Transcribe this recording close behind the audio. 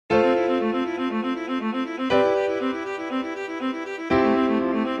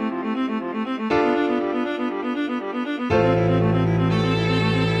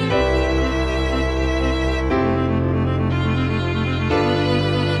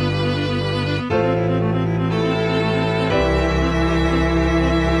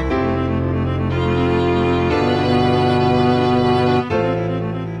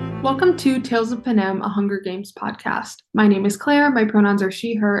Welcome to Tales of Panem, a Hunger Games podcast. My name is Claire, my pronouns are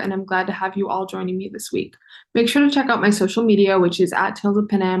she, her, and I'm glad to have you all joining me this week. Make sure to check out my social media, which is at Tales of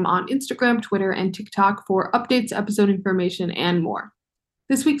Panem on Instagram, Twitter, and TikTok for updates, episode information, and more.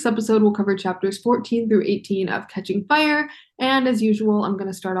 This week's episode will cover chapters 14 through 18 of Catching Fire, and as usual, I'm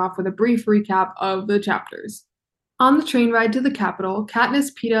going to start off with a brief recap of the chapters. On the train ride to the capital,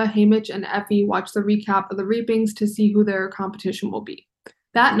 Katniss, Peeta, Haymitch, and Effie watch the recap of the reapings to see who their competition will be.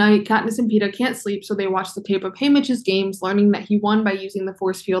 That night, Katniss and Peeta can't sleep, so they watch the tape of Haymitch's games, learning that he won by using the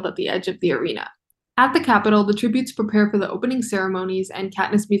force field at the edge of the arena. At the Capitol, the tributes prepare for the opening ceremonies, and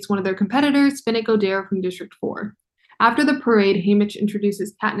Katniss meets one of their competitors, Finnick Odair from District 4. After the parade, Haymitch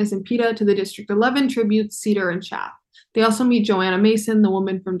introduces Katniss and Peeta to the District 11 tributes, Cedar and Chaff. They also meet Joanna Mason, the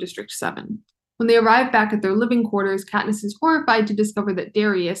woman from District 7. When they arrive back at their living quarters, Katniss is horrified to discover that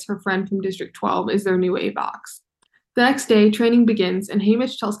Darius, her friend from District 12, is their new Avox. The next day, training begins, and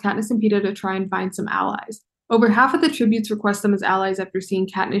Haymitch tells Katniss and Peeta to try and find some allies. Over half of the tributes request them as allies after seeing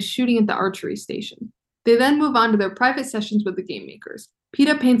Katniss shooting at the archery station. They then move on to their private sessions with the game makers.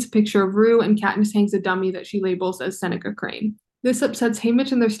 Peeta paints a picture of Rue, and Katniss hangs a dummy that she labels as Seneca Crane. This upsets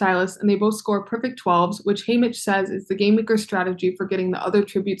Haymitch and their stylist, and they both score perfect 12s, which Haymitch says is the game maker's strategy for getting the other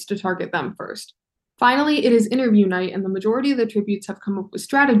tributes to target them first. Finally, it is interview night, and the majority of the tributes have come up with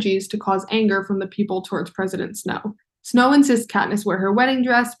strategies to cause anger from the people towards President Snow. Snow insists Katniss wear her wedding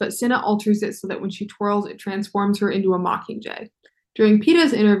dress, but Cinna alters it so that when she twirls, it transforms her into a Mockingjay. During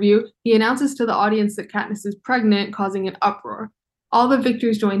Peeta's interview, he announces to the audience that Katniss is pregnant, causing an uproar. All the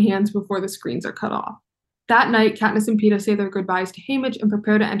victors join hands before the screens are cut off. That night, Katniss and Peeta say their goodbyes to Haymitch and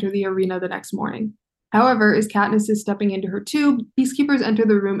prepare to enter the arena the next morning. However, as Katniss is stepping into her tube, peacekeepers enter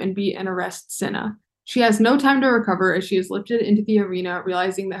the room and beat and arrest Cinna. She has no time to recover as she is lifted into the arena,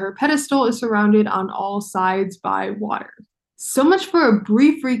 realizing that her pedestal is surrounded on all sides by water. So much for a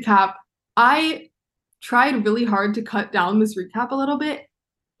brief recap. I tried really hard to cut down this recap a little bit,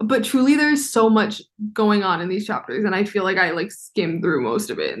 but truly there's so much going on in these chapters, and I feel like I skimmed through most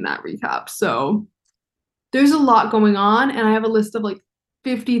of it in that recap. So there's a lot going on, and I have a list of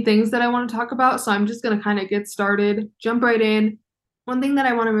 50 things that I want to talk about, so I'm just going to kind of get started, jump right in. One thing that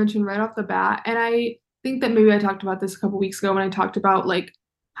I want to mention right off the bat, and I think that maybe I talked about this a couple weeks ago when I talked about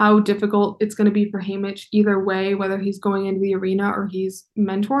how difficult it's going to be for Haymitch either way, whether he's going into the arena or he's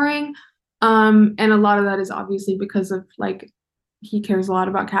mentoring. And a lot of that is obviously because of he cares a lot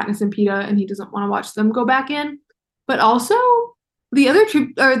about Katniss and Peeta, and he doesn't want to watch them go back in. But also the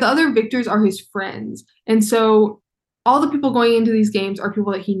other victors are his friends, and so all the people going into these games are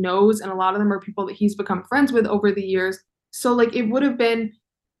people that he knows, and a lot of them are people that he's become friends with over the years. So it would have been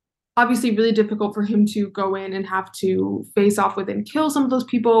obviously really difficult for him to go in and have to face off with and kill some of those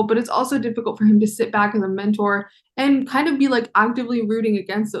people, but it's also difficult for him to sit back as a mentor and kind of be actively rooting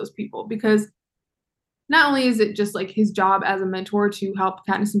against those people, because not only is it just his job as a mentor to help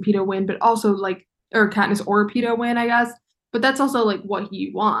Katniss and Peeta win, but also or Katniss or Peeta win, I guess, but that's also what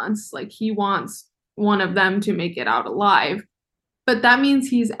he wants. He wants one of them to make it out alive. But that means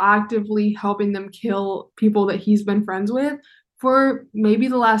he's actively helping them kill people that he's been friends with for maybe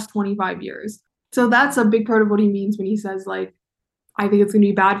the last 25 years. So that's a big part of what he means when he says, I think it's going to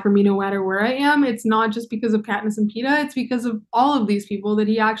be bad for me no matter where I am. It's not just because of Katniss and Peeta. It's because of all of these people that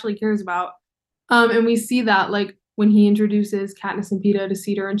he actually cares about. And we see that, when he introduces Katniss and Peeta to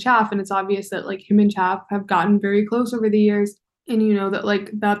Cedar and Chaff, and it's obvious that, him and Chaff have gotten very close over the years. And you know that,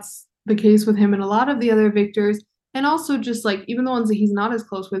 that's the case with him and a lot of the other victors. And also just even the ones that he's not as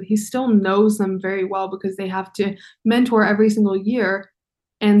close with, he still knows them very well because they have to mentor every single year.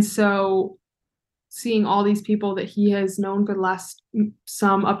 And so seeing all these people that he has known for the last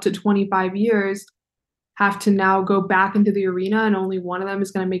some up to 25 years have to now go back into the arena, and only one of them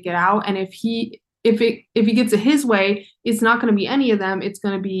is going to make it out. And if he gets it his way, it's not going to be any of them. It's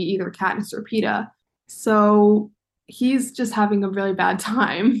going to be either Katniss or Peeta. So he's just having a really bad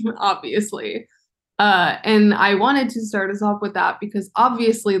time, obviously. And I wanted to start us off with that because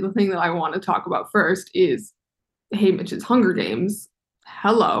obviously the thing that I want to talk about first is Haymitch's Hunger Games.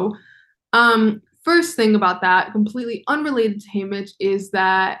 Hello. First thing about that, completely unrelated to Haymitch, is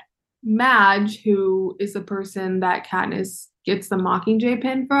that Madge, who is the person that Katniss gets the Mockingjay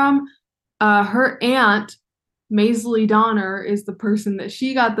pin from, her aunt, Maisley Donner, is the person that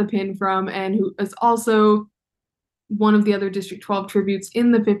she got the pin from, and who is also one of the other District 12 tributes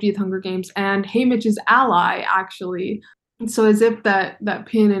in the 50th Hunger Games, and Haymitch's ally, actually. So as if that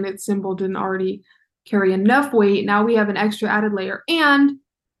pin and its symbol didn't already carry enough weight, now we have an extra added layer. And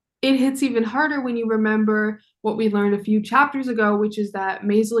it hits even harder when you remember what we learned a few chapters ago, which is that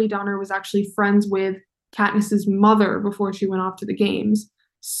Maisley Donner was actually friends with Katniss's mother before she went off to the games.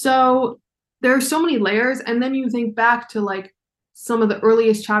 So there are so many layers, and then you think back to like some of the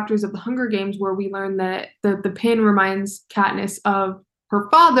earliest chapters of the Hunger Games where we learn that the pin reminds Katniss of her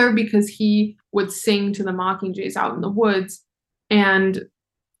father because he would sing to the Mockingjays out in the woods, and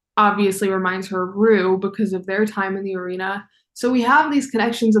obviously reminds her of Rue because of their time in the arena. So we have these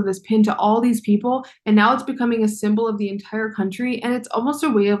connections of this pin to all these people, and now it's becoming a symbol of the entire country, and it's almost a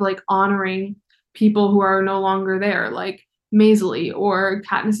way of like honoring people who are no longer there, like Maisley or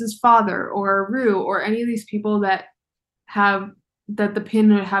Katniss's father or Rue or any of these people have that the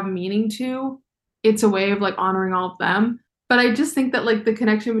pin would have meaning to. It's a way of like honoring all of them. But I just think that like the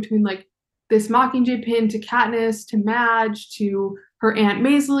connection between like this Mockingjay pin to Katniss to Madge to her Aunt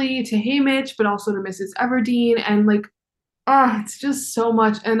Maisley to Haymitch, but also to Mrs. Everdeen, and like, it's just so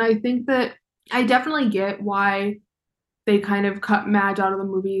much. And I think that I definitely get why they kind of cut Madge out of the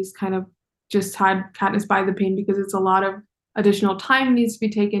movies, kind of just had Katniss by the pin because it's a lot of additional time needs to be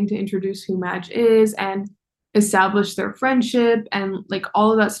taken to introduce who Madge is and establish their friendship and like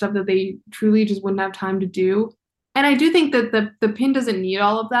all of that stuff that they truly just wouldn't have time to do. And I do think that the pin doesn't need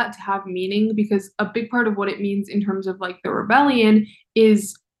all of that to have meaning because a big part of what it means in terms of like the rebellion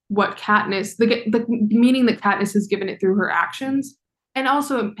is what Katniss, the meaning that Katniss has given it through her actions. And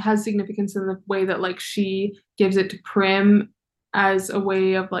also it has significance in the way that like she gives it to Prim as a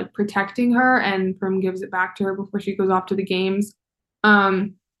way of like protecting her, and Prim gives it back to her before she goes off to the games.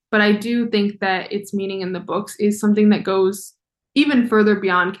 Um, but I do think that its meaning in the books is something that goes even further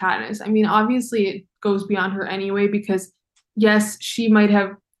beyond Katniss. I mean, obviously it goes beyond her anyway because yes, she might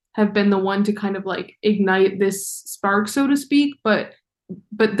have been the one to kind of like ignite this spark, so to speak, but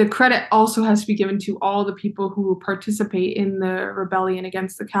the credit also has to be given to all the people who participate in the rebellion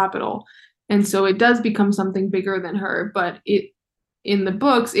against the Capitol. And so it does become something bigger than her, but it in the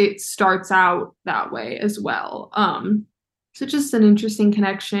books it starts out that way as well. So just an interesting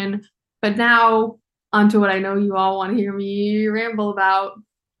connection. But now onto what I know you all want to hear me ramble about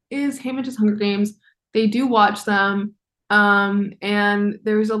is Haymitch's Hunger Games. They do watch them. And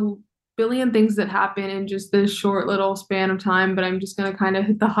there's a billion things that happen in just this short little span of time, but I'm just gonna kind of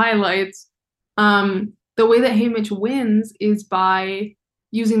hit the highlights. The way that Haymitch wins is by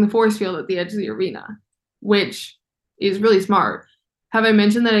using the force field at the edge of the arena, which is really smart. Have I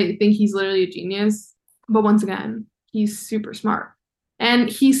mentioned that I think he's literally a genius? But once again, he's super smart. And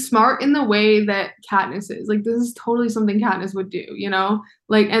he's smart in the way that Katniss is. Like, this is totally something Katniss would do, you know?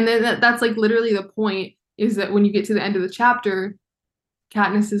 Like, and then that's like literally the point is that when you get to the end of the chapter,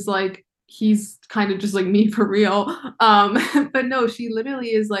 Katniss is like, he's kind of just like me for real. But no, she literally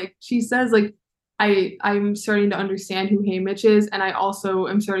is like, she says like, I'm starting to understand who Haymitch is, and I also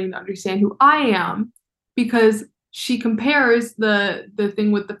am starting to understand who I am because she compares the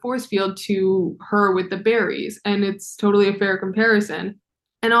thing with the force field to her with the berries, and it's totally a fair comparison.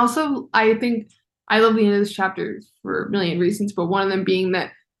 And also, I think I love the end of this chapter for a million reasons, but one of them being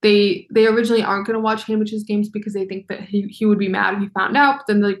that they originally aren't going to watch Haymitch's games because they think that he would be mad if he found out. But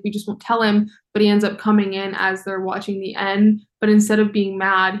then like we just won't tell him. But he ends up coming in as they're watching the end. But instead of being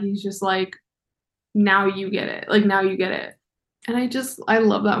mad, he's just like, now you get it. Like now you get it. And I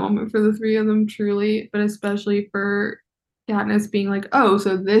love that moment for the three of them truly, but especially for Katniss being like, oh,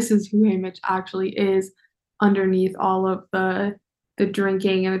 so this is who Haymitch actually is underneath all of the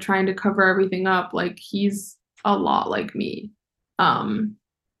drinking and the trying to cover everything up. Like he's a lot like me. Um,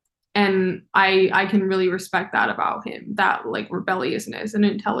 and I can really respect that about him, that like rebelliousness and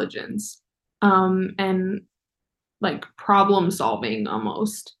intelligence, and like problem solving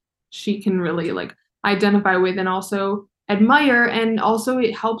almost. She can really like identify with and also admire, and also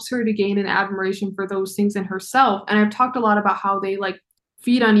it helps her to gain an admiration for those things in herself. And I've talked a lot about how they like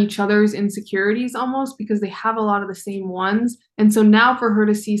feed on each other's insecurities almost because they have a lot of the same ones. And so now for her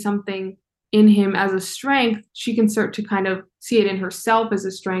to see something in him as a strength, she can start to kind of see it in herself as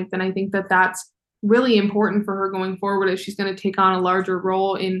a strength. And I think that that's really important for her going forward if she's going to take on a larger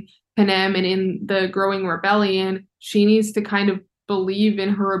role in Panem and in the growing rebellion. She needs to kind of believe in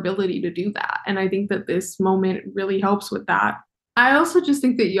her ability to do that. And I think that this moment really helps with that. I also just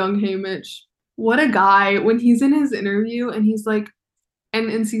think that young Haymitch, what a guy, when he's in his interview and he's like,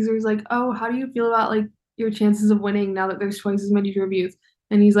 and Caesar's like, oh, how do you feel about like your chances of winning now that there's twice as many tributes?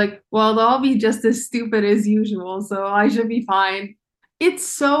 And he's like, well, they'll all be just as stupid as usual, so I should be fine. It's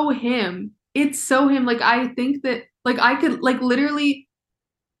so him. It's so him. Like, I think that, like, I could, like, literally,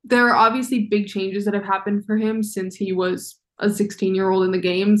 there are obviously big changes that have happened for him since he was a 16-year-old in the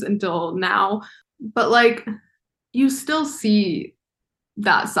games until now. But, like, you still see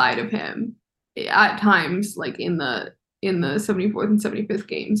that side of him at times, like, in the 74th and 75th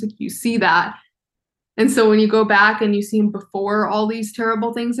games. Like, you see that. And so when you go back and you see him before all these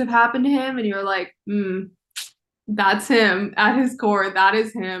terrible things have happened to him, and you're like, that's him at his core. That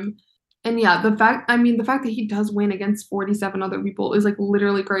is him. And yeah, the fact that he does win against 47 other people is like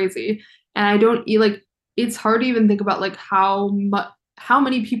literally crazy. And I don't like, it's hard to even think about like how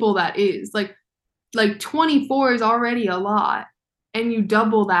many people that is. Like 24 is already a lot. And you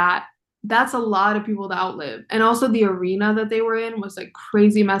double that, that's a lot of people to outlive. And also the arena that they were in was like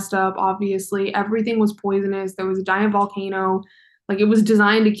crazy messed up, obviously. Everything was poisonous. There was a giant volcano. Like it was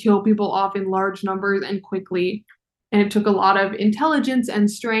designed to kill people off in large numbers and quickly. And it took a lot of intelligence and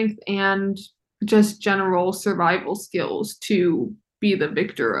strength and just general survival skills to be the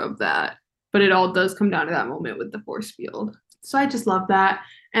victor of that. But it all does come down to that moment with the force field. So I just love that.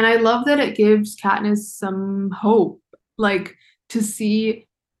 And I love that it gives Katniss some hope, like to see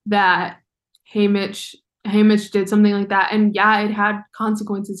that Haymitch did something like that. And yeah, it had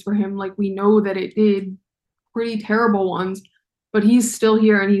consequences for him. Like we know that it did pretty terrible ones, but he's still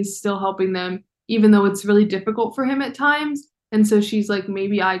here and he's still helping them, even though it's really difficult for him at times. And so she's like,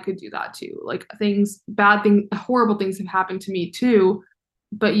 maybe I could do that too. Like bad things, horrible things have happened to me too.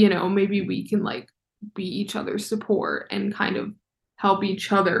 But maybe we can like be each other's support and kind of help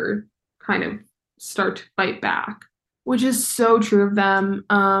each other kind of start to fight back, which is so true of them.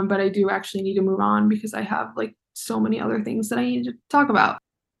 But I do actually need to move on because I have like so many other things that I need to talk about.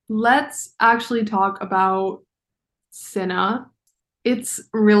 Let's actually talk about Cinna. It's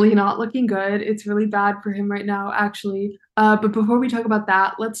really not looking good. It's really bad for him right now, actually. But before we talk about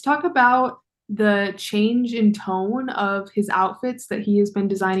that, let's talk about the change in tone of his outfits that he has been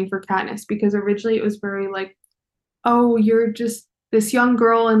designing for Katniss, because originally it was very like, oh, you're just this young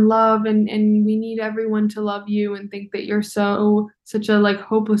girl in love and we need everyone to love you and think that you're such a like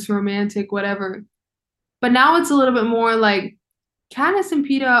hopeless romantic, whatever. But now it's a little bit more like Katniss and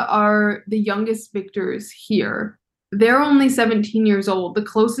Peeta are the youngest victors here. They're only 17 years old. The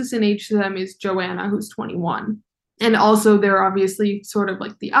closest in age to them is Joanna, who's 21. And also, they're obviously sort of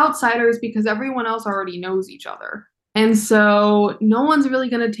like the outsiders because everyone else already knows each other. And so, no one's really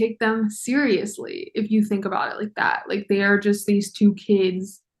going to take them seriously if you think about it like that. Like, they are just these two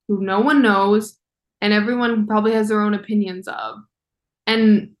kids who no one knows, and everyone probably has their own opinions of.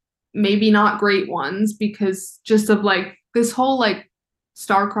 And maybe not great ones because just of like this whole like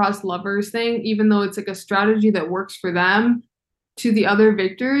star-crossed lovers thing, even though it's like a strategy that works for them, to the other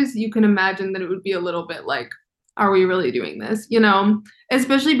victors, you can imagine that it would be a little bit like, are we really doing this?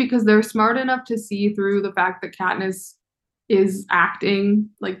 Especially because they're smart enough to see through the fact that Katniss is acting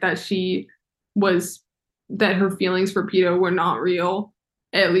like that her feelings for Peeta were not real,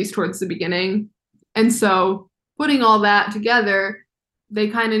 at least towards the beginning. And so putting all that together, they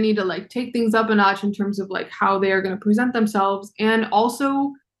kind of need to like take things up a notch in terms of like how they are going to present themselves. And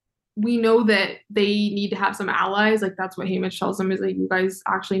also we know that they need to have some allies. Like that's what Haymitch tells them, is like, you guys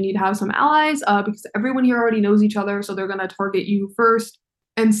actually need to have some allies because everyone here already knows each other. So they're going to target you first.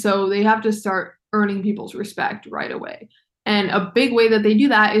 And so they have to start earning people's respect right away. And a big way that they do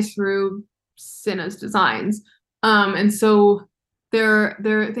that is through Cinna's designs. And so their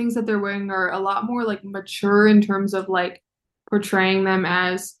things that they're wearing are a lot more like mature in terms of like portraying them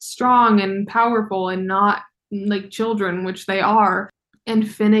as strong and powerful and not like children, which they are. And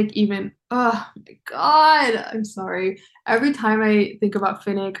Finnick even, oh my God, I'm sorry. Every time I think about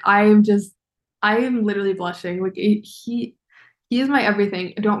Finnick, I am literally blushing. Like he is my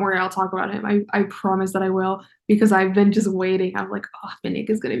everything. Don't worry, I'll talk about him. I promise that I will, because I've been just waiting. I'm like, oh, Finnick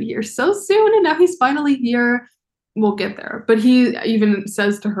is gonna be here so soon, and now he's finally here. We'll get there. But he even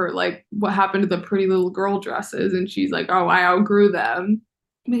says to her, like, what happened to the pretty little girl dresses? And she's like, oh, I outgrew them.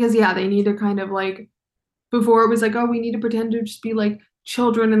 Because yeah, they need to kind of like, before it was like, oh, we need to pretend to just be like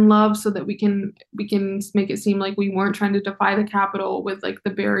children in love so that we can make it seem like we weren't trying to defy the Capitol with like the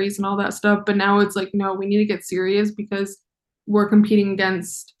berries and all that stuff. But now it's like, no, we need to get serious because we're competing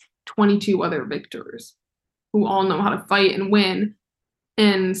against 22 other victors who all know how to fight and win.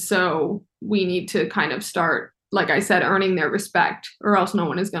 And so we need to kind of start, like I said, earning their respect, or else no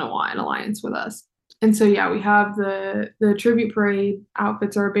one is going to want an alliance with us. And so yeah, we have the tribute parade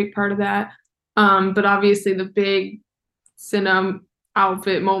outfits are a big part of that. But obviously the big Cinna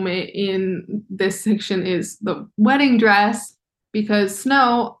outfit moment in this section is the wedding dress, because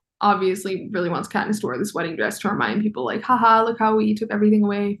Snow obviously really wants Katniss to wear this wedding dress to remind people like, haha, look how we took everything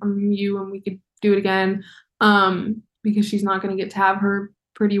away from you and we could do it again. Because she's not going to get to have her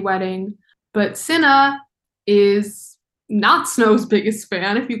pretty wedding. But Cinna is not Snow's biggest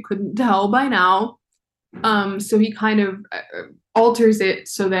fan, if you couldn't tell by now. So he kind of alters it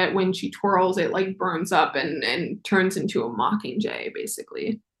so that when she twirls, it like burns up and turns into a Mockingjay,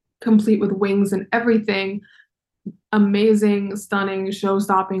 basically. complete with wings and everything. Amazing, stunning,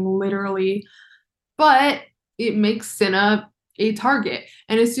 show-stopping, literally. But it makes Cinna a target.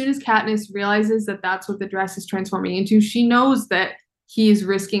 And as soon as Katniss realizes that that's what the dress is transforming into, she knows that he's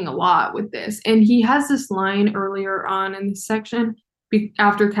risking a lot with this. And he has this line earlier on in this section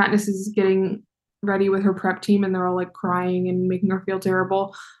after Katniss is getting ready with her prep team and they're all like crying and making her feel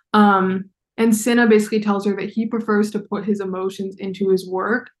terrible. And Cinna basically tells her that he prefers to put his emotions into his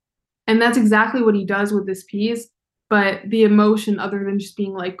work. And that's exactly what he does with this piece. But the emotion, other than just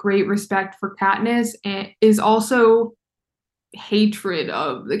being like great respect for Katniss, is also hatred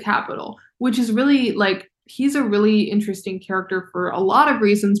of the Capitol, which is really like he's a really interesting character for a lot of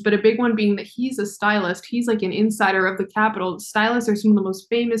reasons, but a big one being that he's a stylist. He's like an insider of the Capitol. Stylists are some of the most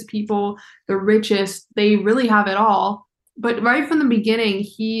famous people, the richest. They really have it all. But right from the beginning,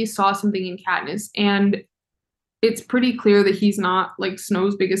 he saw something in Katniss, and it's pretty clear that he's not like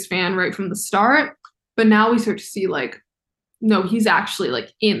Snow's biggest fan right from the start. But now we start to see like, no, he's actually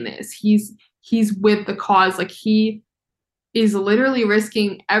like in this. He's with the cause. Like he is literally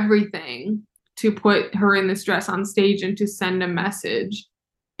risking everything to put her in this dress on stage and to send a message.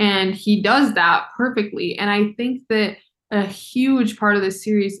 And he does that perfectly. And I think that a huge part of this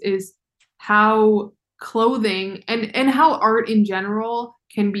series is how clothing and how art in general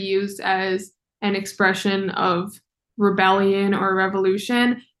can be used as an expression of rebellion or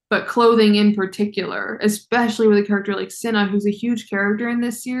revolution, but clothing in particular, especially with a character like Cinna, who's a huge character in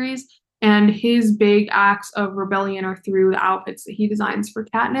this series. And his big acts of rebellion are through the outfits that he designs for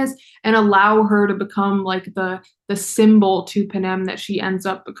Katniss and allow her to become like the symbol to Panem that she ends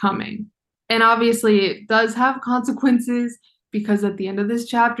up becoming. And obviously it does have consequences because at the end of this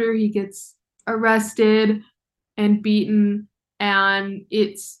chapter he gets arrested and beaten, and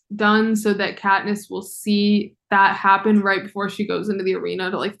it's done so that Katniss will see that happen right before she goes into the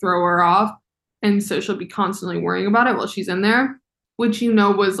arena to like throw her off. And so she'll be constantly worrying about it while she's in there, which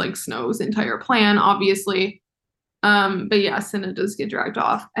was like Snow's entire plan, obviously. But yeah, Cinna does get dragged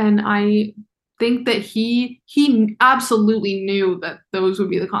off. And I think that he absolutely knew that those would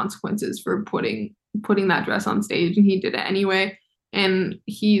be the consequences for putting that dress on stage, and he did it anyway. And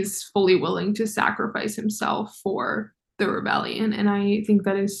he's fully willing to sacrifice himself for the rebellion. And I think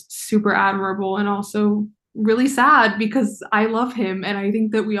that is super admirable and also really sad because I love him and I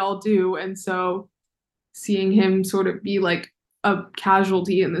think that we all do. And so seeing him sort of be like a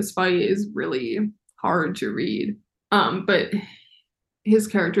casualty in this fight is really hard to read. But his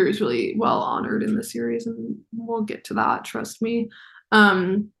character is really well honored in the series, and we'll get to that, trust me.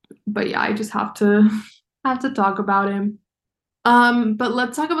 But yeah, I just have to talk about him. But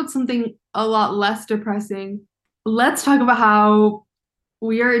let's talk about something a lot less depressing. Let's talk about how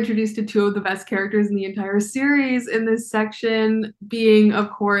we are introduced to two of the best characters in the entire series in this section, being,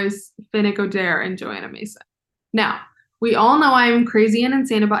 of course, Finnick Odair and Johanna Mason. Now, we all know I'm crazy and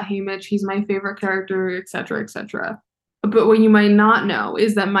insane about Haymitch. He's my favorite character, etc., etc. But what you might not know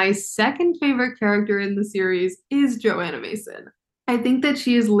is that my second favorite character in the series is Johanna Mason. I think that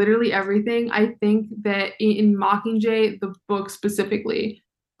she is literally everything. I think that in Mockingjay, the book specifically,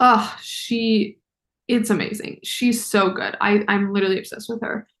 it's amazing. She's so good. I'm literally obsessed with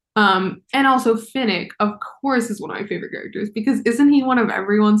her. And also Finnick, of course, is one of my favorite characters because isn't he one of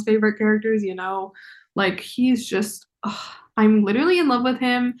everyone's favorite characters? Like he's just, I'm literally in love with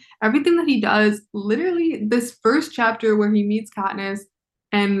him. Everything that he does, literally this first chapter where he meets Katniss,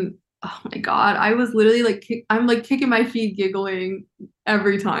 and oh my God, I was literally like, I'm like kicking my feet, giggling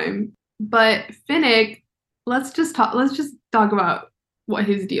every time. But Finnick, let's just talk about what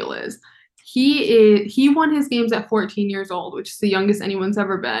his deal is. He won his games at 14 years old, which is the youngest anyone's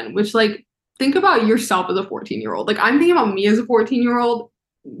ever been, which like think about yourself as a 14-year-old. Like I'm thinking about me as a 14-year-old.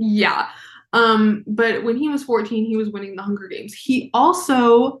 Yeah. But when he was 14, he was winning the Hunger Games. He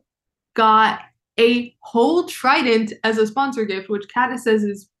also got a whole trident as a sponsor gift, which Katniss says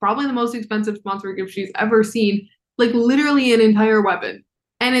is probably the most expensive sponsor gift she's ever seen. Like literally an entire weapon.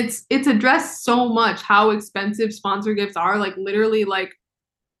 And it's addressed so much how expensive sponsor gifts are. Like literally like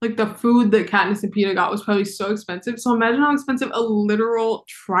the food that Katniss and Peeta got was probably so expensive. So imagine how expensive a literal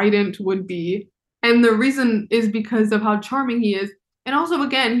trident would be. And the reason is because of how charming he is. And also,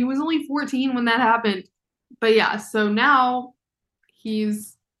 again, he was only 14 when that happened. But yeah, so now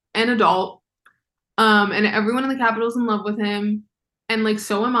he's an adult. And everyone in the Capitol is in love with him. And like,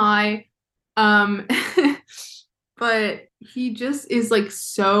 so am I. Um, but he just is like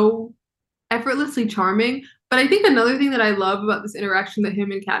so effortlessly charming. But I think another thing that I love about this interaction that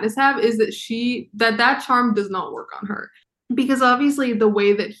him and Katniss have is that charm does not work on her. Because obviously the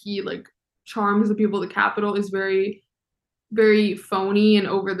way that he like charms the people of the Capitol is very very phony and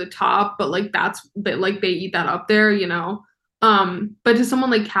over the top, but like that's that like they eat that up there, you know. But to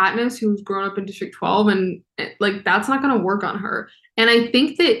someone like Katniss who's grown up in District 12 and like that's not gonna work on her. And I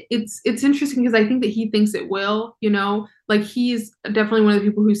think that it's interesting because I think that he thinks it will, you know, like he's definitely one of the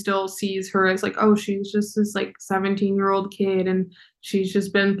people who still sees her as like, oh, she's just this like 17-year-old kid and she's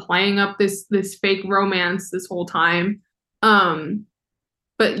just been playing up this fake romance this whole time. Um,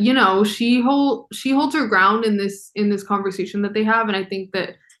 but you know she holds her ground in this conversation that they have, and I think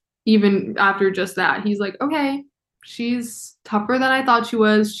that even after just that he's like, okay, she's tougher than I thought she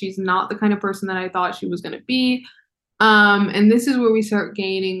was, she's not the kind of person that I thought she was going to be. And this is where we start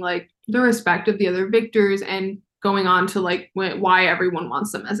gaining like the respect of the other victors and going on to like why everyone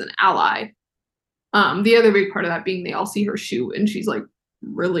wants them as an ally. The other big part of that being they all see her shoot and she's like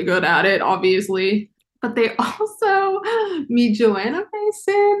really good at it, obviously. But they also meet Joanna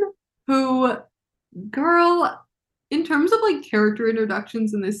Mason, who, girl, in terms of like character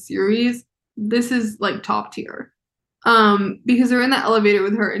introductions in this series, this is like top tier. Because they're in the elevator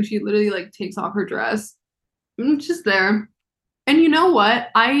with her and she literally like takes off her dress. Just there. And you know what?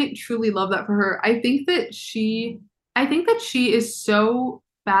 I truly love that for her. I think that she is so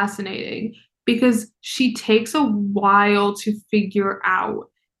fascinating because she takes a while to figure out.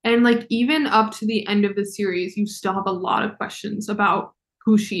 And like even up to the end of the series, you still have a lot of questions about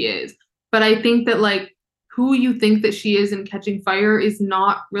who she is. But I think that like who you think that she is in Catching Fire is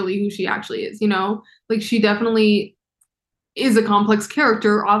not really who she actually is, you know? Like she definitely is a complex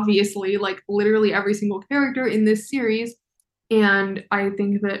character, obviously, like literally every single character in this series. And I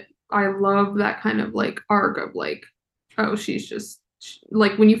think that I love that kind of like arc of like, oh, she's just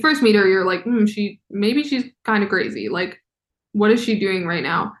like when you first meet her, you're like, maybe she's kind of crazy. Like, what is she doing right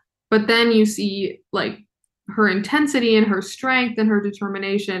now? But then you see like her intensity and her strength and her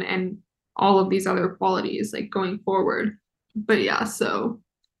determination and all of these other qualities like going forward. But yeah, so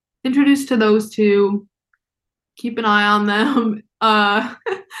introduced to those two, keep an eye on them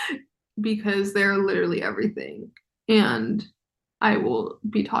because they're literally everything. And I will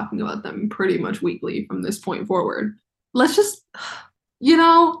be talking about them pretty much weekly from this point forward. Let's just, you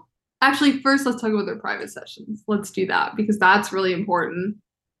know, actually, first let's talk about their private sessions. Let's do that because that's really important.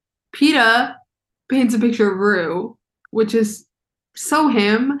 Peeta paints a picture of Rue, which is so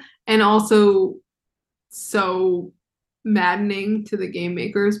him and also so maddening to the game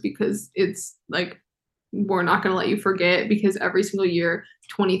makers because it's like we're not going to let you forget because every single year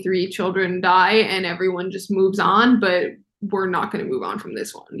 23 children die and everyone just moves on, but we're not going to move on from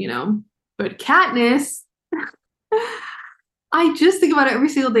this one, you know. But Katniss, I just think about it every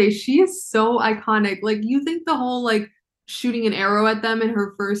single day. She is so iconic. Like you think the whole like shooting an arrow at them in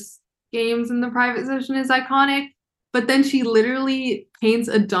her first games in the private session is iconic, but then she literally paints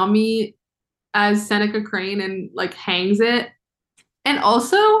a dummy as Seneca Crane and like hangs it. And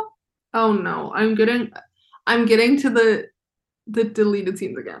also, oh no, I'm getting to the deleted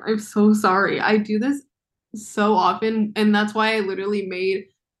scenes again. I'm so sorry. I do this so often, and that's why I literally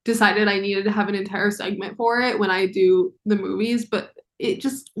decided I needed to have an entire segment for it when I do the movies, but it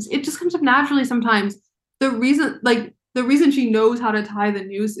just comes up naturally sometimes. The reason she knows how to tie the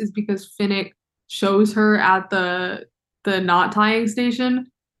noose is because Finnick shows her at the knot tying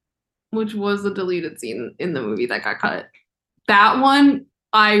station, which was a deleted scene in the movie that got cut. That one,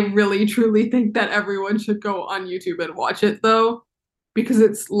 I really truly think that everyone should go on YouTube and watch it though, because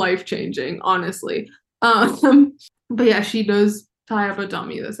it's life changing, honestly. But yeah, she does tie up a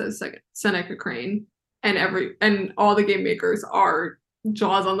dummy that says Seneca Crane, and all the game makers are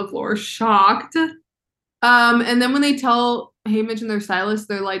jaws on the floor, shocked. And then when they tell Haymitch and their stylist,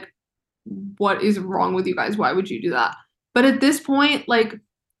 they're like, "What is wrong with you guys? Why would you do that?" But at this point, like,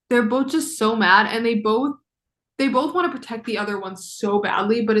 they're both just so mad, and they both want to protect the other one so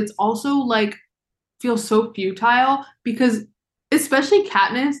badly, but it's also like feels so futile because especially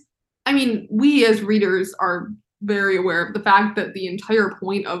Katniss, I mean, we as readers are very aware of the fact that the entire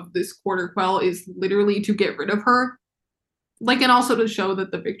point of this quarter quell is literally to get rid of her. Like, and also to show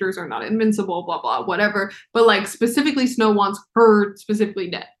that the victors are not invincible, blah, blah, whatever. But like specifically Snow wants her specifically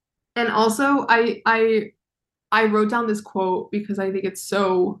dead. And also I wrote down this quote because I think it's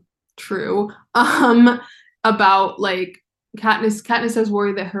so true. About like Katniss says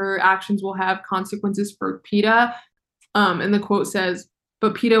worried that her actions will have consequences for Peeta. And the quote says,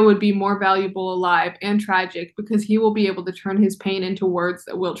 but Peeta would be more valuable alive and tragic because he will be able to turn his pain into words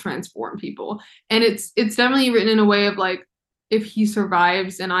that will transform people. And it's definitely written in a way of like, if he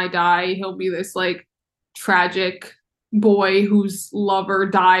survives and I die, he'll be this like tragic boy whose lover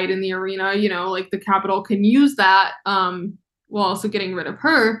died in the arena, you know, like the Capitol can use that while also getting rid of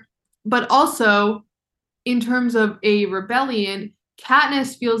her. But also in terms of a rebellion,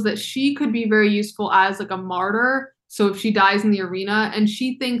 Katniss feels that she could be very useful as like a martyr. So if she dies in the arena, and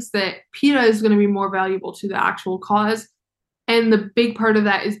she thinks that Peeta is going to be more valuable to the actual cause. And the big part of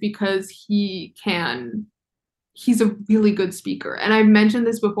that is because he's a really good speaker. And I've mentioned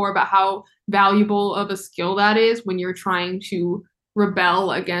this before about how valuable of a skill that is when you're trying to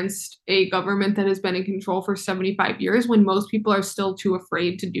rebel against a government that has been in control for 75 years, when most people are still too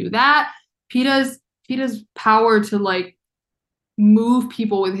afraid to do that. Peeta's power to like move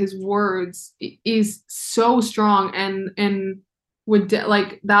people with his words is so strong, and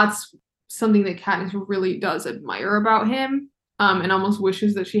like that's something that Katniss really does admire about him, and almost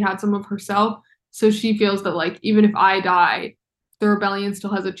wishes that she had some of herself. So she feels that like even if I die, the rebellion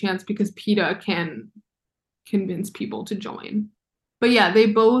still has a chance because Peeta can convince people to join. But yeah, they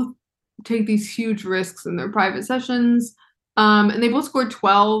both take these huge risks in their private sessions, and they both scored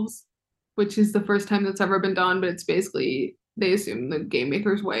 12s, which is the first time that's ever been done. But it's basically they assume the game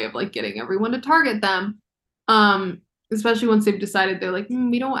maker's way of like getting everyone to target them. Especially once they've decided they're like,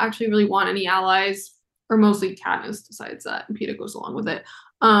 we don't actually really want any allies, or mostly Katniss decides that, and Peeta goes along with it.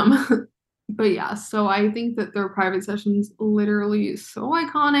 But yeah, so I think that their private sessions literally so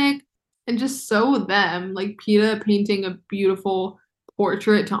iconic and just so them, like Peeta painting a beautiful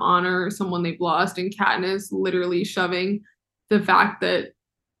portrait to honor someone they've lost, and Katniss literally shoving the fact that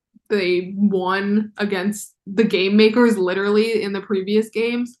they won against the game makers literally in the previous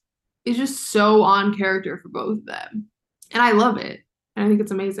games is just so on character for both of them. And I love it. And I think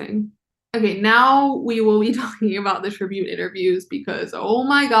it's amazing. Okay, now we will be talking about the tribute interviews because, oh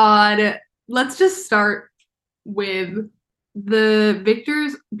my God, let's just start with the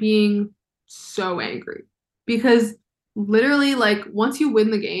victors being so angry. Because literally, like, once you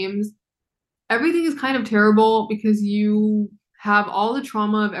win the games, everything is kind of terrible because you have all the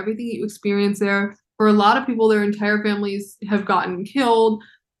trauma of everything you experience there. For a lot of people, their entire families have gotten killed,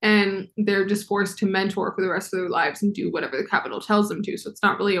 and they're just forced to mentor for the rest of their lives and do whatever the Capitol tells them to. So it's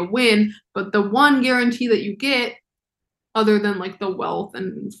not really a win, but the one guarantee that you get, other than like the wealth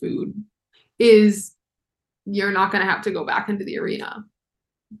and food, is you're not going to have to go back into the arena.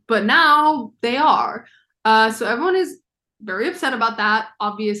 But now they are. So everyone is very upset about that,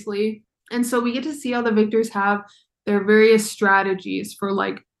 obviously. And so we get to see how the victors have their various strategies for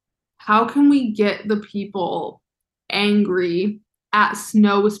like, how can we get the people angry at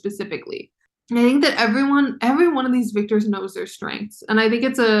Snow specifically? And I think that every one of these victors knows their strengths. And I think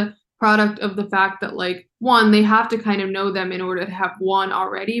it's a product of the fact that like, one, they have to kind of know them in order to have won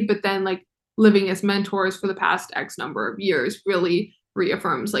already, but then like living as mentors for the past X number of years really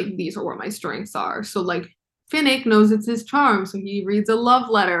reaffirms like these are what my strengths are. So like Finnick knows it's his charm, so he reads a love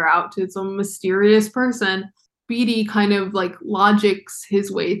letter out to some mysterious person. Beetee kind of like logics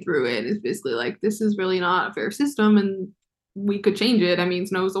his way through it. It's basically like, this is really not a fair system and we could change it. I mean,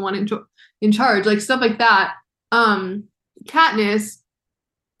 Snow's the one in charge, like stuff like that. Katniss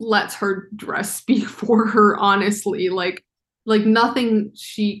lets her dress speak for her, honestly. Like nothing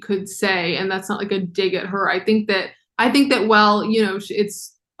she could say, and that's not like a dig at her. I think that well,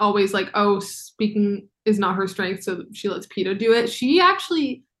 it's always like, oh, speaking is not her strength, so she lets Peeta do it. She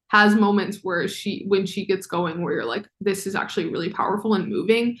actually has moments where when she gets going, where you're like, this is actually really powerful and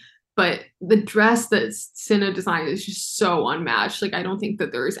moving. But the dress that Cinna designed is just so unmatched. Like, I don't think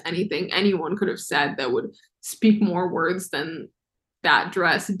that there is anything anyone could have said that would speak more words than that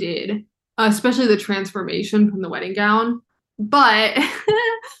dress did, especially the transformation from the wedding gown. But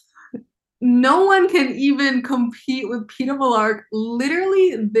no one can even compete with Peeta Mellark.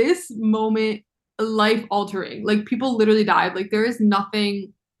 Literally, this moment, life altering. Like, people literally died. Like, there is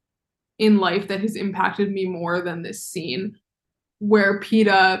nothing in life that has impacted me more than this scene where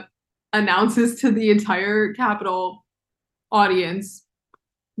Peeta announces to the entire Capitol audience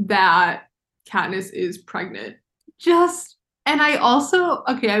that Katniss is pregnant. And I also,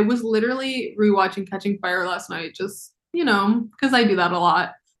 okay, I was literally rewatching Catching Fire last night, just, because I do that a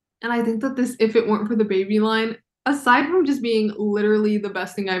lot. And I think that this, if it weren't for the baby line, aside from just being literally the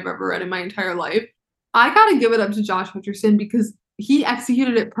best thing I've ever read in my entire life, I gotta give it up to Josh Hutcherson because he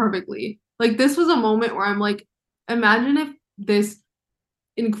executed it perfectly. Like, this was a moment where I'm like, imagine if this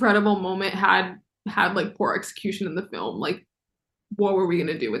incredible moment had like poor execution in the film. Like, what were we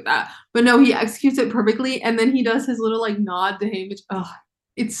gonna do with that? But no, he executes it perfectly, and then he does his little like nod to Haymitch. Oh,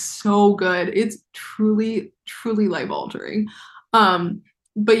 it's so good. It's truly, truly life altering.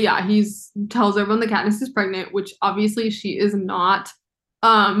 But yeah, he's tells everyone that Katniss is pregnant, which obviously she is not.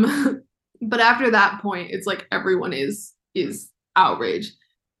 But after that point, it's like everyone is outraged.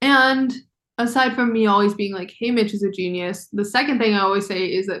 And aside from me always being like, Haymitch is a genius, the second thing I always say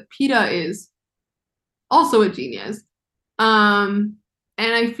is that Peeta is also a genius. Um,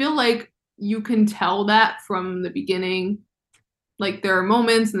 and I feel like you can tell that from the beginning. Like there are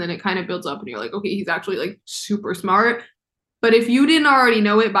moments and then it kind of builds up and you're like, okay, he's actually like super smart. But if you didn't already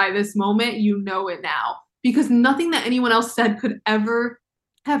know it by this moment, you know it now. Because nothing that anyone else said could ever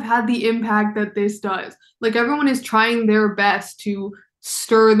have had the impact that this does. Like everyone is trying their best to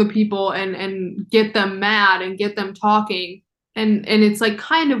stir the people and get them mad and get them talking. And it's like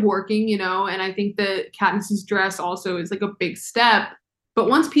kind of working, you know. And I think that Katniss's dress also is like a big step. But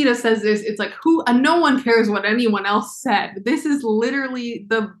once Peeta says this, it's like who no one cares what anyone else said. This is literally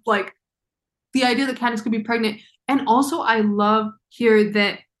the idea that Katniss could be pregnant. And also, I love here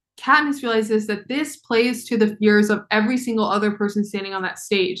that Katniss realizes that this plays to the fears of every single other person standing on that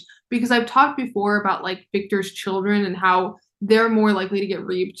stage. Because I've talked before about like Victor's children and how they're more likely to get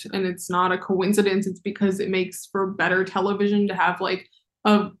raped, and it's not a coincidence. It's because it makes for better television to have like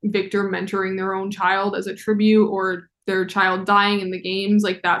a Victor mentoring their own child as a tribute, or their child dying in the games.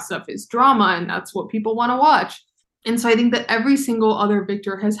 Like that stuff is drama, and that's what people want to watch. And so I think that every single other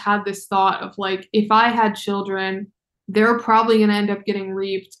Victor has had this thought of like, if I had children, they're probably going to end up getting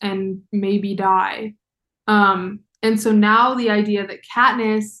raped and maybe die. And so now the idea that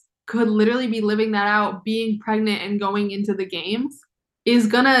Katniss could literally be living that out, being pregnant and going into the games, is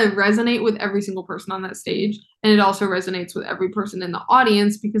going to resonate with every single person on that stage. And it also resonates with every person in the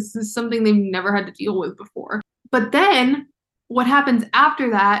audience because this is something they've never had to deal with before. But then what happens after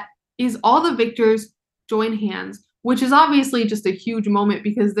that is all the Victors join hands, which is obviously just a huge moment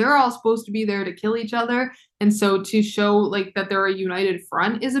because they're all supposed to be there to kill each other. And so to show like that they're a united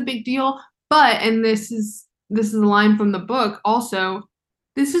front is a big deal. But and this is a line from the book also,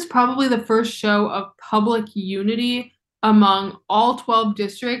 this is probably the first show of public unity among all 12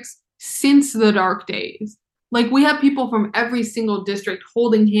 districts since the Dark Days. Like we have people from every single district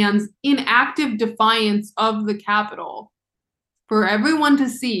holding hands in active defiance of the Capitol for everyone to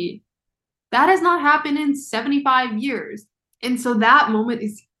see. That has not happened in 75 years. And so that moment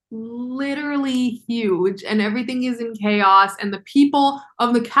is literally huge and everything is in chaos and the people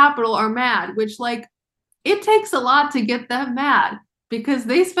of the Capitol are mad, which like it takes a lot to get them mad because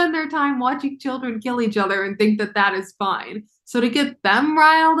they spend their time watching children kill each other and think that that is fine. So to get them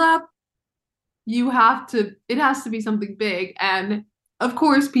riled up, it has to be something big. And of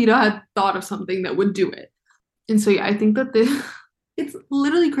course, Peeta had thought of something that would do it. And so, yeah, I think that this, it's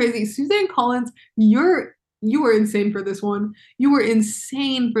literally crazy. Suzanne Collins, you were insane for this one. You were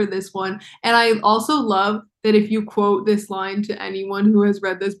insane for this one. And I also love that if you quote this line to anyone who has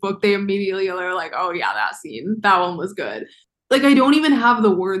read this book, they immediately are like, oh yeah, that scene, that one was good. Like I don't even have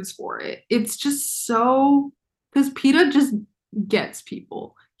the words for it. It's just so because Peeta just gets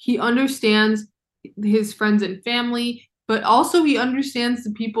people. He understands his friends and family, but also he understands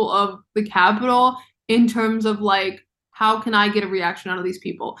the people of the Capitol in terms of like how can I get a reaction out of these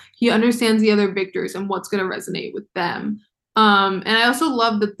people? He understands the other victors and what's going to resonate with them. And I also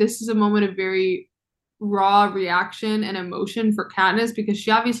love that this is a moment of very raw reaction and emotion for Katniss because she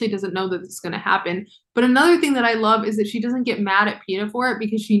obviously doesn't know that this is going to happen. But another thing that I love is that she doesn't get mad at Peeta for it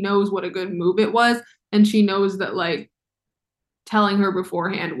because she knows what a good move it was. And she knows that like telling her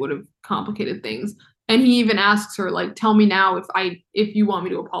beforehand would have complicated things. And he even asks her like, tell me now if you want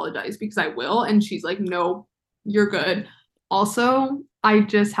me to apologize because I will. And she's like, no, you're good. Also, I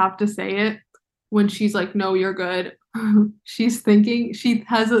just have to say it when she's like, no, you're good. She's thinking, she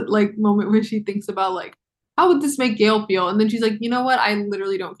has a like moment where she thinks about like, how would this make Gale feel? And then she's like, you know what? I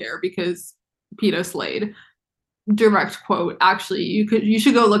literally don't care because Peeta slayed. Direct quote. Actually, you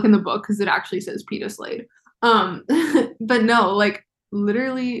should go look in the book because it actually says Peeta slayed. Um, but no, like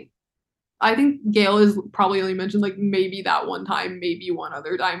literally, I think Gale is probably only mentioned like maybe that one time, maybe one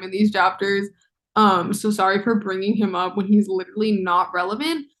other time in these chapters. So sorry for bringing him up when he's literally not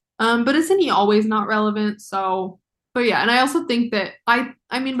relevant. But isn't he always not relevant? So, but yeah, and I also think that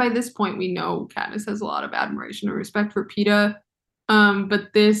I mean, by this point we know Katniss has a lot of admiration and respect for Peeta.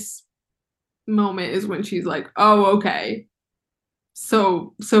 But this moment is when she's like, oh, okay.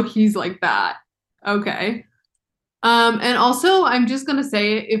 So he's like that. Okay. And also, I'm just gonna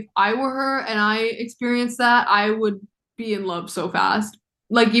say, if I were her and I experienced that, I would be in love so fast.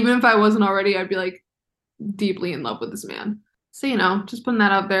 Like, even if I wasn't already, I'd be like deeply in love with this man. So, you know, just putting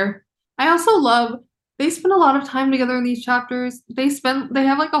that out there. I also love they spend a lot of time together in these chapters. They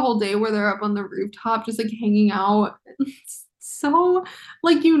have like a whole day where they're up on the rooftop just like hanging out. It's so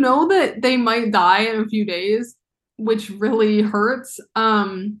like you know that they might die in a few days, which really hurts.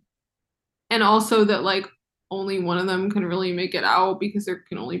 And also that like only one of them can really make it out because there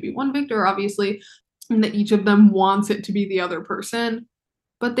can only be one victor, obviously, and that each of them wants it to be the other person.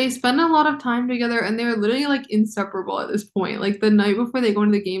 But they spend a lot of time together and they're literally like inseparable at this point. Like the night before they go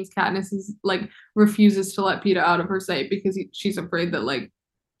into the games, Katniss is like refuses to let Peeta out of her sight because she's afraid that like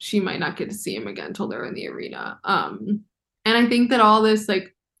she might not get to see him again until they're in the arena. And I think that all this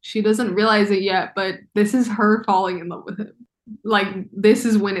like she doesn't realize it yet, but this is her falling in love with him. Like this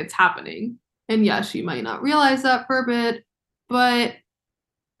is when it's happening. And yeah, she might not realize that for a bit, but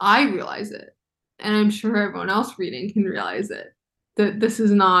I realize it. And I'm sure everyone else reading can realize it. That this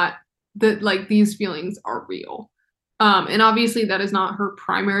is not that like these feelings are real. And obviously that is not her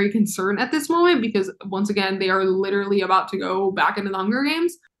primary concern at this moment because once again, they are literally about to go back into the Hunger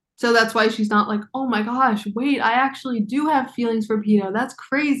Games. So that's why she's not like, oh my gosh, wait, I actually do have feelings for Peeta. That's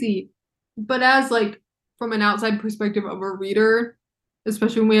crazy. But as like from an outside perspective of a reader,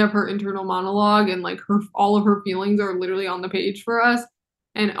 especially when we have her internal monologue and like her all of her feelings are literally on the page for us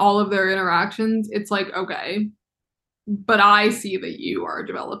and all of their interactions, it's like, okay, but I see that you are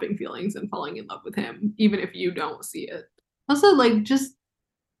developing feelings and falling in love with him, even if you don't see it. Also, like, just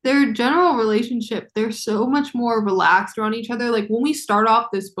their general relationship, they're so much more relaxed around each other. Like, when we start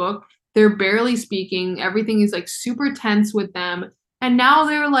off this book, they're barely speaking, everything is like super tense with them. And now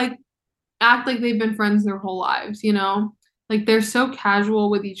they're like, act like they've been friends their whole lives, you know? Like, they're so casual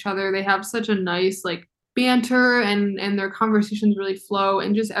with each other. They have such a nice, like, banter and their conversations really flow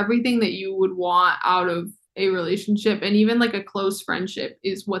and just everything that you would want out of a relationship and even like a close friendship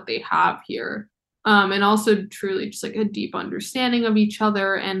is what they have here. And also truly just like a deep understanding of each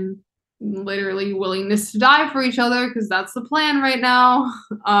other and literally willingness to die for each other because that's the plan right now.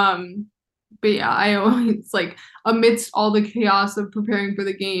 But yeah, I always like amidst all the chaos of preparing for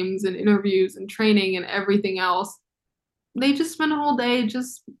the games and interviews and training and everything else, they just spend a whole day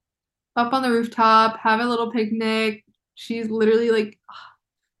just up on the rooftop, have a little picnic. She's literally like,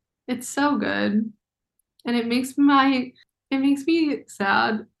 it's so good. And it makes me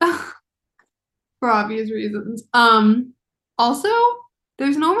sad for obvious reasons. Also,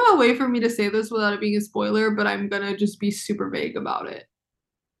 there's no real way for me to say this without it being a spoiler, but I'm gonna just be super vague about it.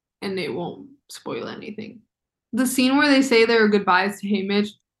 And it won't spoil anything. The scene where they say their goodbyes to Haymitch,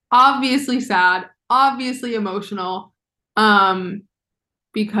 obviously sad, obviously emotional,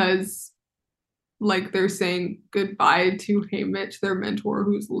 because like they're saying goodbye to Haymitch, their mentor,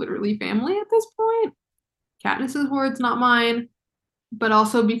 who's literally family at this point. Katniss's words, not mine, but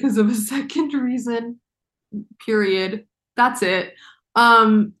also because of a second reason. Period. That's it.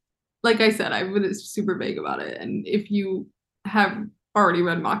 Um, like I said, I was super vague about it, and if you have already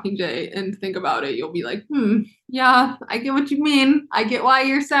read Mockingjay and think about it, you'll be like, yeah, I get what you mean. I get why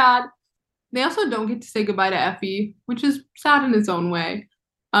you're sad. They also don't get to say goodbye to Effie, which is sad in its own way.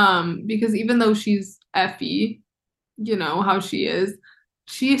 Because even though she's Effie, you know how she is,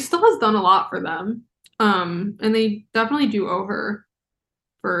 she still has done a lot for them. And they definitely do owe her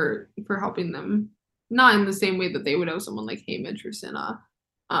for helping them. Not in the same way that they would owe someone like Haymitch or Cinna.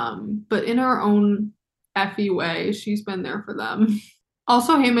 But in her own Effie way, she's been there for them.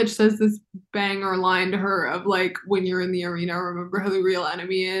 Also, Haymitch says this banger line to her of like, when you're in the arena, remember who the real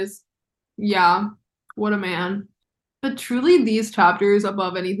enemy is. Yeah, what a man. But truly, these chapters,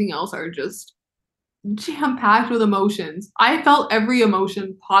 above anything else, are just jam-packed with emotions. I felt every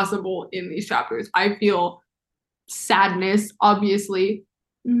emotion possible in these chapters. I feel sadness, obviously,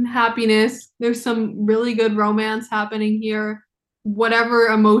 happiness. There's some really good romance happening here. Whatever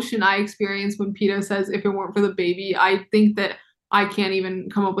emotion I experience when Peeta says, if it weren't for the baby, I think that I can't even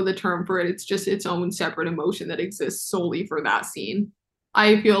come up with a term for it. It's just its own separate emotion that exists solely for that scene.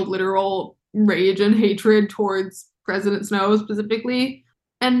 I feel literal rage and hatred towards President Snow specifically,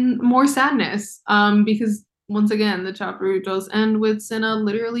 and more sadness. Because once again, the chapter does end with Cinna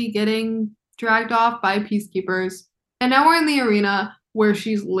literally getting dragged off by peacekeepers. And now we're in the arena where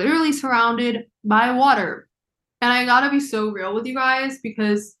she's literally surrounded by water. And I gotta be so real with you guys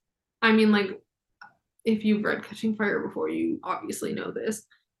because, I mean, like, if you've read Catching Fire before, you obviously know this.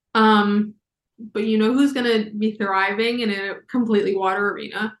 But you know who's gonna be thriving in a completely water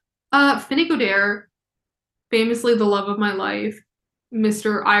arena? Finnick Odair, famously the love of my life.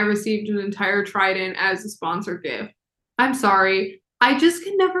 Mr. I received an entire trident as a sponsor gift. I'm sorry. I just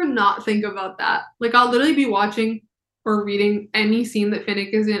can never not think about that. Like, I'll literally be watching or reading any scene that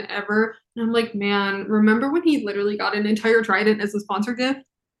Finnick is in ever, and I'm like, man, remember when he literally got an entire trident as a sponsor gift?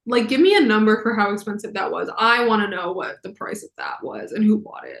 Like, give me a number for how expensive that was. I want to know what the price of that was and who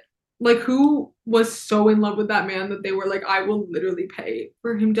bought it. Like, who was so in love with that man that they were like, I will literally pay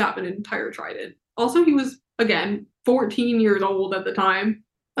for him to have an entire trident. Also, he was, again, 14 years old at the time.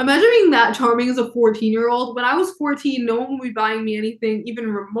 Imagine being that charming as a 14-year-old. When I was 14, no one would be buying me anything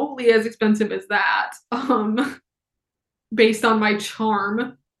even remotely as expensive as that. based on my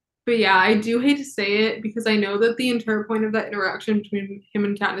charm. But yeah, I do hate to say it because I know that the entire point of that interaction between him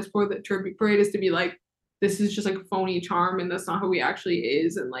and Katniss for the tribute parade is to be like, this is just like a phony charm and that's not who he actually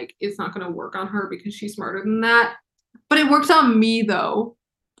is, and like it's not gonna work on her because she's smarter than that. But it works on me though.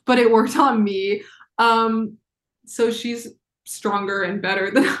 But it worked on me. So she's stronger and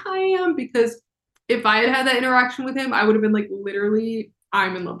better than I am because if I had had that interaction with him, I would have been like, literally,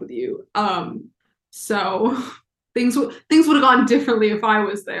 I'm in love with you. So things would have gone differently if I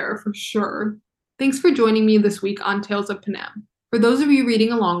was there for sure. Thanks for joining me this week on Tales of Panem. For those of you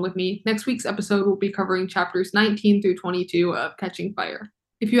reading along with me, next week's episode will be covering chapters 19 through 22 of Catching Fire.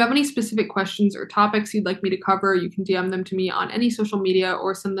 If you have any specific questions or topics you'd like me to cover, you can DM them to me on any social media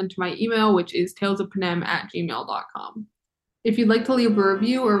or send them to my email, which is talesofpanem@gmail.com. If you'd like to leave a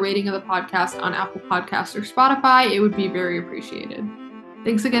review or rating of the podcast on Apple Podcasts or Spotify, it would be very appreciated.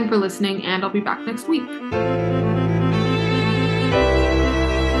 Thanks again for listening, and I'll be back next week.